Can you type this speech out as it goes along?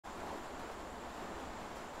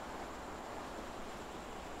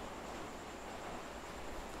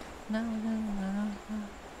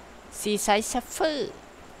ซีไซส์ชัฟเฟอร์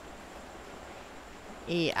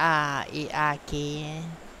ARK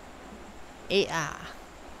AR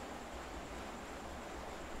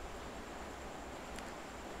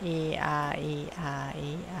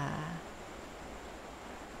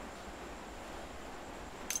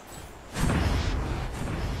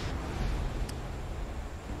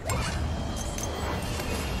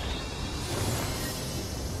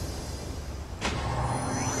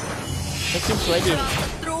ไม่ชิ้นสวยดิศั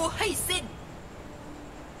ตรูให้สิ้น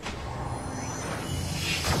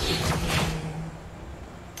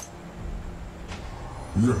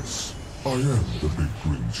Yes, I am the big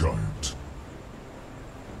green giant.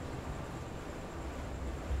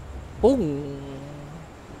 ปุ้ง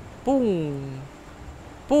ปุ้ง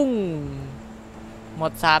ปุ้งหม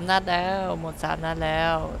ด3 นัดแล้วหมด3 นัดแล้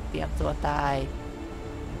วเตรียมตัวตาย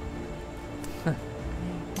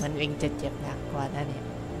มันเองจะเจ็บหนักกว่านั่นเนี่ย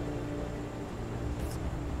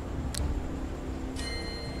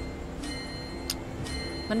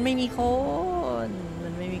มันไม่มีคน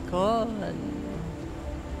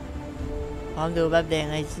พร้อมดูแบบแดง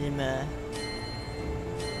ไอ้ซิม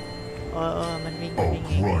มันวิ่ง I'll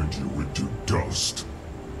grind you into dust.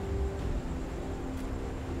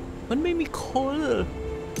 มันไม่มีคน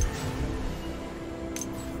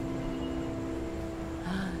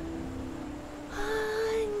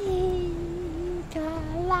กา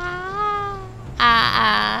ลา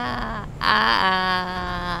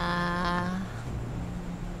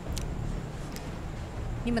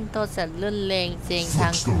นี่มันตัวสัตว์เลื่อนเลงเจงทา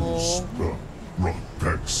งโค้ง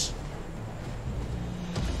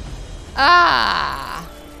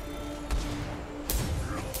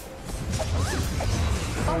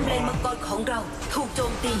ป้อมเลนมังกรของเราถูกโจ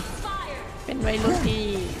มตีเป็นวัยรุ่นที่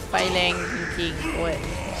ไฟแรงจริงๆโอ้ย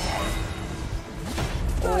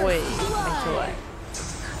ไม่ช่วย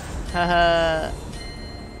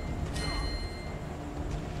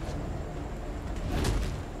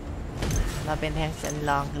เราเป็นแทงสัน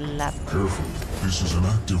ลองลับ This is an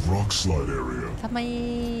active rock slide area. ทำไม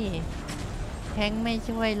แทงไม่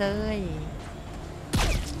ช่วยเลย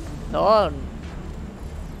โดน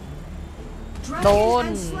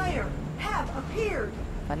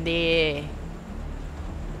วันดี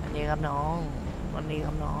ครับน้องวันดีค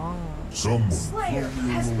รับน้อง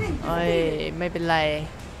ไม่เป็นไร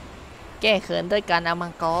แก้เขินด้วยการเอามั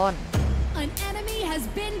งกร An enemy has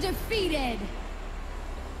been defeated.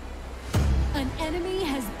 An enemy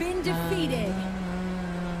has been defeated.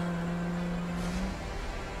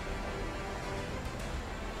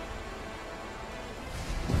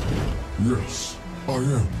 Yes, I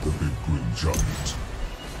am the big green giant.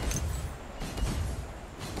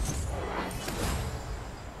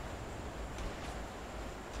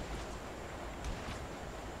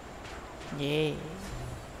 Yeah.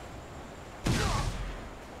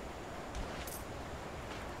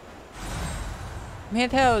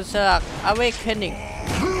 Metal Slug Awakening.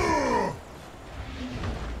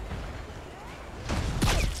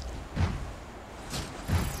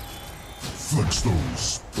 Flex those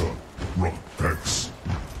rock pecs.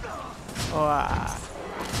 ว้า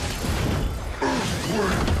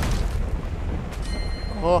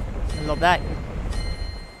โอ้หลบได้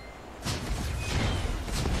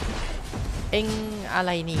เอ็งอะไ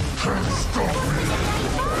รนี่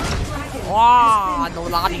ว้าโดน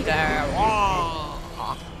ล้านอีกแล้วว้า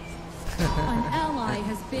An ally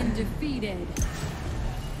has been defeated.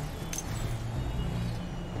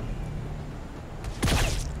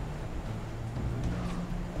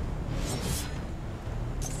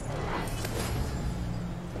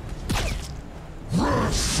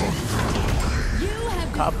 You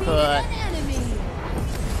have defeated an enemy.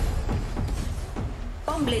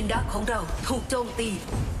 ป้อมเลนดักของเราถูกโจมตี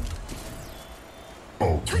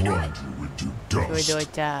I'll grind you into ช่วยโดย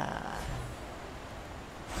dust. จ้า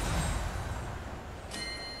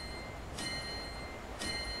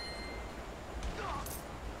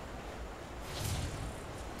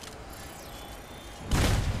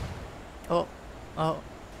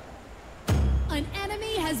An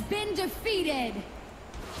enemy has been defeated.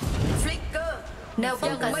 ฟลิกเกอร์แนวป้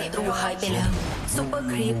องกันศัตรูหายไปแล้วซุปเปอร์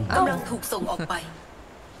ครีปกำลังถูกส่งออกไป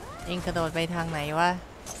เอ็งกระโดดไปทางไหนวะ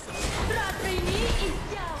ราตรีนี้อีก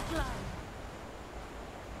ยาวไกล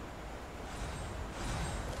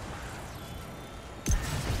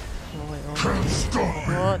โอ้ย Can't stop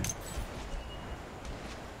me.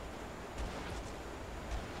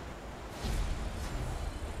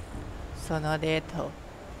 โซโนเดโต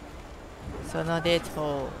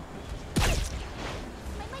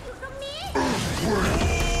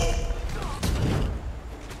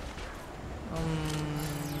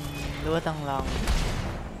รู้ว่าต้องลอง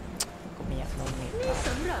นี่ส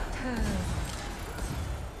ำหรับเธอ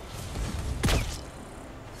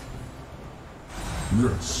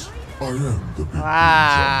Yes, I am the big ว้า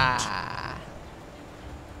green giant.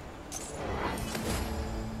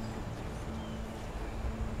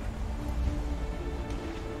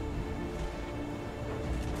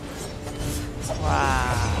 ว้า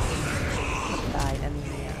ตายนะเ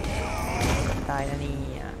นี่ยตายนะเนี่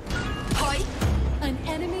ย ถอย An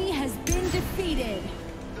enemy has been defeated.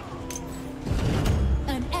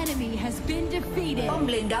 An enemy has been defeated. ป้อม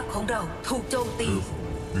เลนดักของเราถูกโจมตี Careful,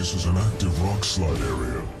 this is an active rock slide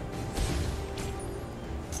area.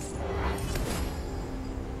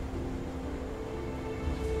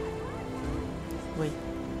 เว้ย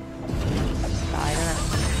ตายแล้วนะ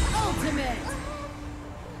Ultimate.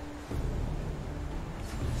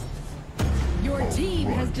 Your team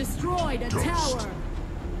has destroyed a tower.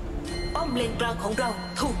 ป้อมเลนกลางของเรา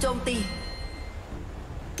ถูกโจมตี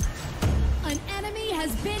An enemy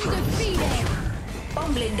has been defeated. ป้อ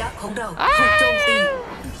มเลนดักของเราถูกโจมตี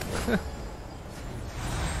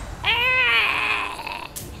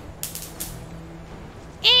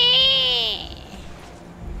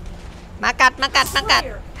มากัดมากัดมากัด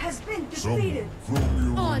has been Someone throw me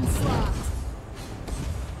a Onslaught.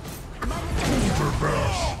 Thunder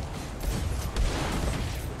Bash.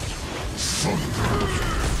 Thunder.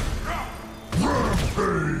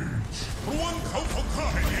 Rampage. รวนเขาของข้า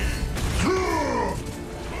ให้ดี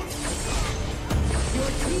Your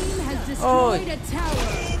team has destroyed a tower.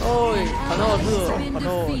 โอ้ย An ขอโทษ ally เพื่อน has been ขอโ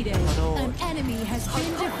ทษ defeated. ขอโทษ An enemy has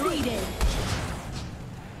been defeated.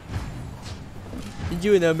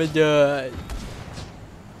 ยืนนะไม่ได้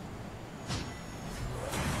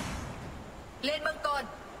เลนมังกร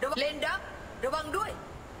ระวังเลนดักระวังด้วย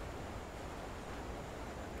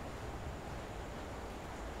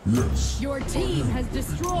Yes. Your team has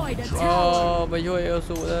destroyed a โอ้ tower. ไปช่วยเอล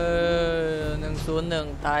สูเลย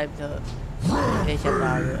101ตายเถอะเอชต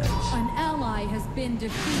ายเลย An ally has been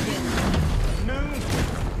defeated.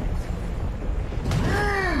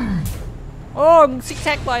 โอ้มึงซิกแซ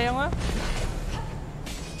กไปยังวะ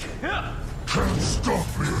Can't stop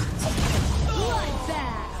me.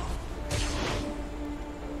 Bloodbath.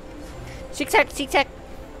 ซิกแซกซิกแซก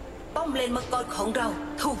ป้อมเลนมังกรของเรา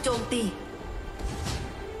ถูกโจมตี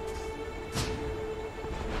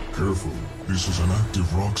Careful, this is an active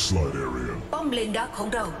rock slide area. ป้อมเลนดักของ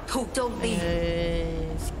เราถูกโจมตี เอ้ย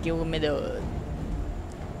สกิลก็ไม่เดิน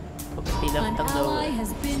ปกติแล้วมัน An ต้องเดิน ally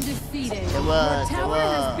has been defeated. The Your word, the tower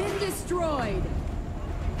has word. been destroyed.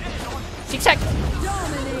 ซิกแซก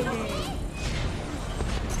Dominating.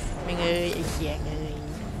 ไม่เงยไอ้เขียงเงย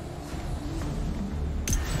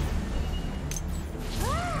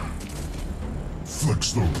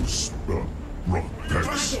Flex those, rock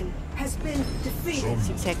pecs. has been defeated Someone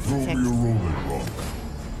Zigzag, throw me zigzag. a rolling rock.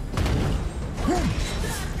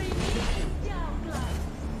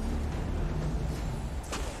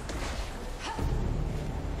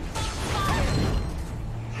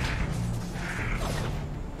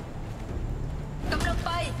 กำลังไป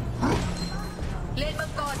เลนมั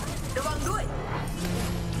งกรระวังด้วย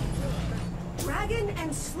Dragon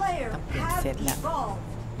and Slayer เสร็จแล้ว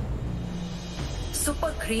ซูเปอ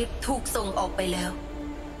ร์ครีปถูกส่งออกไปแล้ว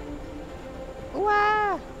ว้า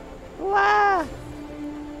ว้า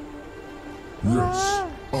Yes,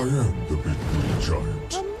 I am the big green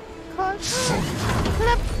giant. ขอค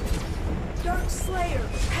รับ Dark Slayer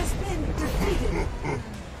has been defeated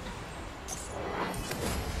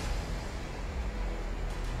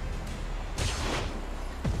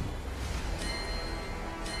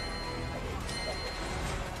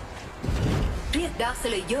เรียกดาร์คส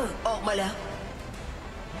เลเยอร์ออกมาแล้ว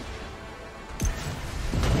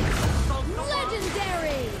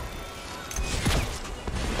Legendary.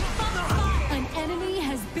 An enemy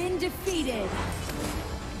has been defeated.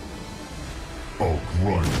 I'll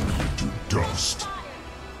grind you to dust.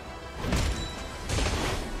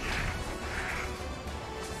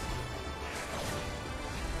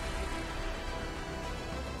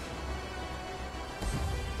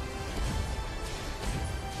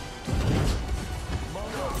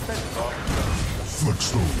 Flex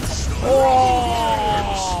those. โอ้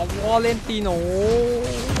วอลเลนติโน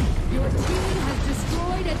Your team has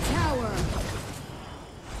destroyed a tower.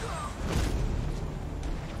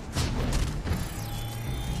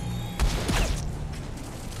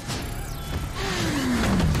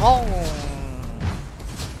 ห้อง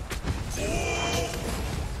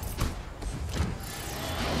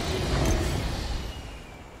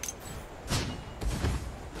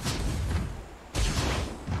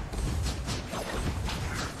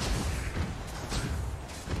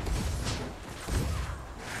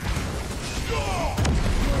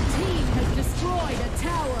Your team has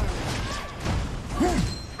tower.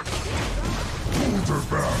 Hold her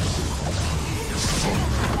back.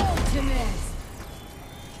 Ultimate.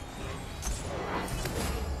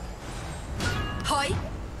 ถอย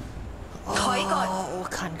ถอยก่อน โอ้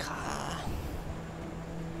คันขา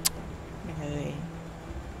ไม่เลย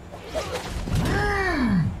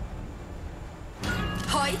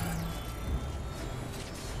ถอย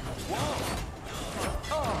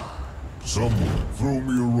Someone throw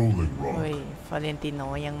me a rolling เฮ้ย rock. ฟลอเรนติโน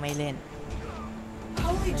ยังไม่เล่น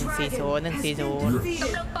Holy 140 Dragon 140 ก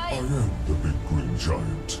ำลังไป I am the big green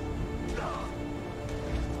giant.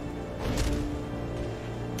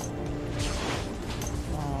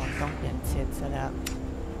 อ๋อต้องเปลี่ยนเซตซะแล้ว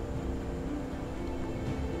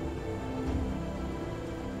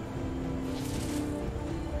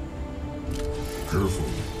Careful,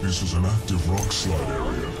 this is an active rock slide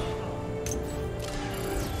area.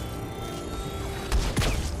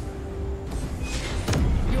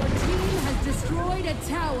 Your team has destroyed a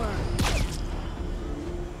tower.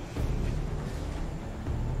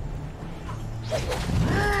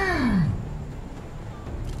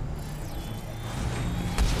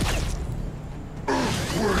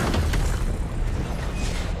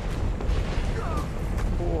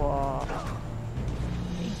 Wow.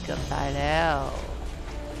 เกือบตายแล้ว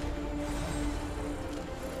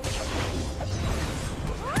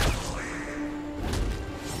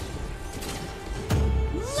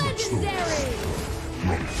Legendary.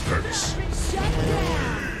 Rock X. Shut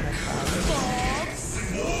down.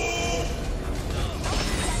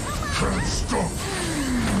 Can't stop.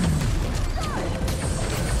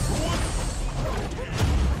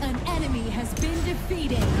 An enemy has been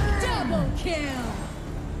defeated. Double kill.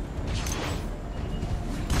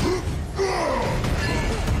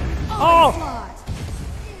 Onslaught.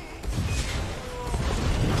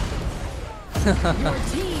 Your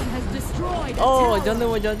team has destroyed a โอ้ tower. ยนนึก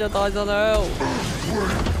ว่าจะตายซะแล้ว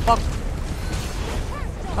ปัก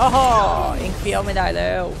ฮ่าฮ่าเอ็งเฟี้ยวไม่ได้แ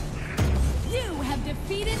ล้ว You have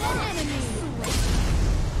defeated an enemy.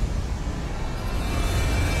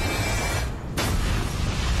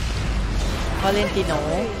 ฟลอเรนติโน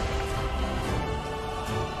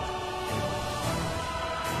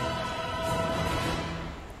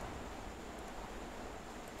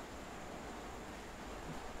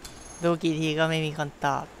ดูกี่ทีก็ไม่มีคนต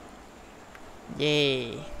อบ เย่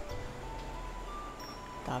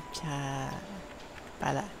ตอบช้าไป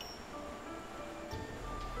ละ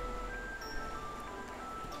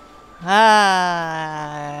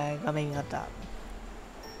ก็ไม่มีคนตอบ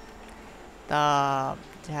ตอบ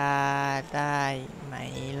ช้าได้ไหม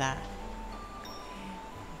ล่ะ 54.28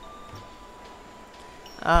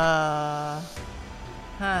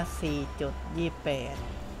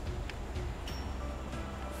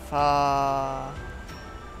ฟ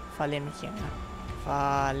อเรนไม่เขียนครับฟอ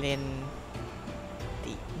เรน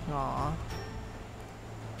ติหงอ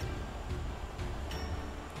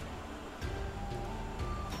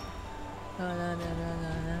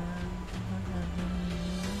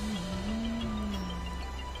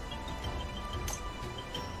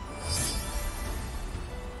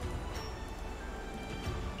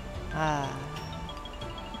อ่า